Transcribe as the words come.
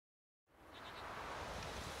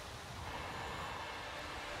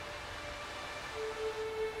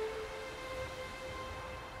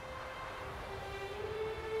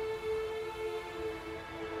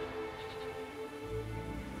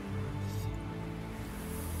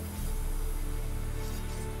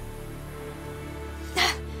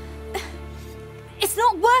It's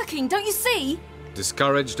not working, don't you see?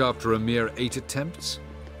 Discouraged after a mere 8 attempts?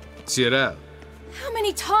 Ciri, How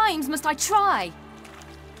many times must I try?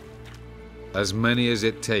 as many as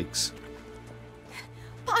it takes.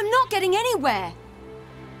 But I'm not getting anywhere.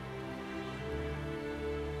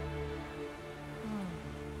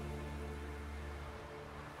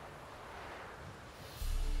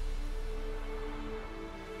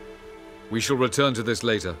 We shall return to this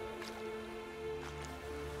later.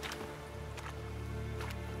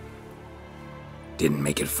 Didn't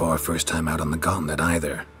make it far first time out on the gauntlet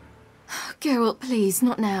either. Geralt, please,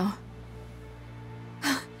 not now.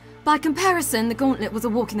 By comparison, the gauntlet was a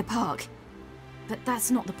walk in the park. But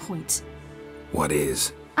that's not the point. What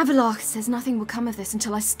is? Avallac'h says nothing will come of this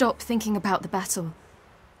until I stop thinking about the battle.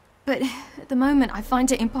 But at the moment, I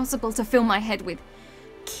find it impossible to fill my head with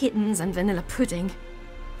kittens and vanilla pudding.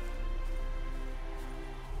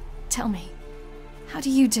 Tell me, how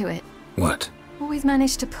do you do it? What? Always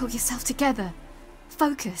manage to pull yourself together.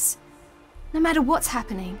 Focus. No matter what's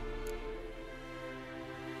happening.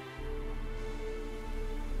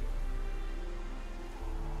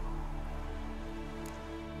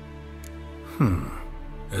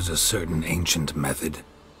 There's a certain ancient method.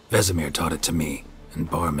 Vesemir taught it to me, and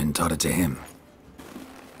Barman taught it to him.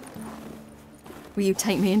 Will you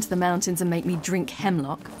take me into the mountains and make me drink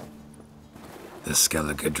hemlock? The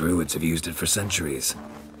Skellige druids have used it for centuries.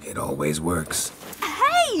 It always works.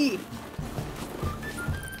 Hey!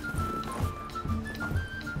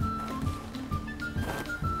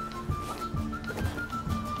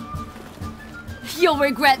 You'll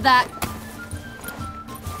regret that.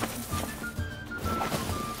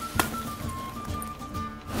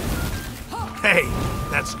 Hey,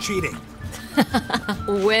 that's cheating.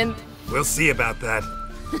 Wimp. We'll see about that.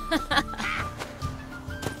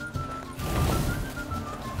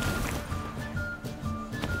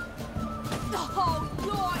 Oh,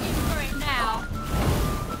 you're in for it now.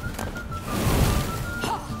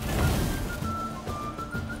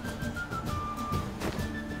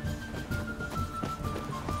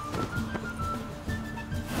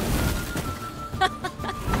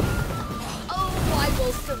 Oh, I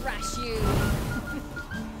will thrash you.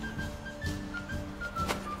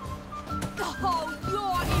 Oh,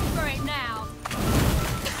 you're in for it now.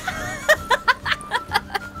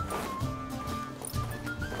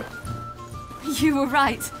 You were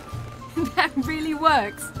right. That really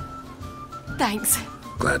works. Thanks.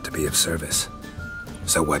 Glad to be of service.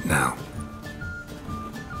 So what now?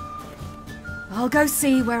 I'll go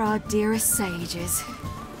see where our dearest sage is.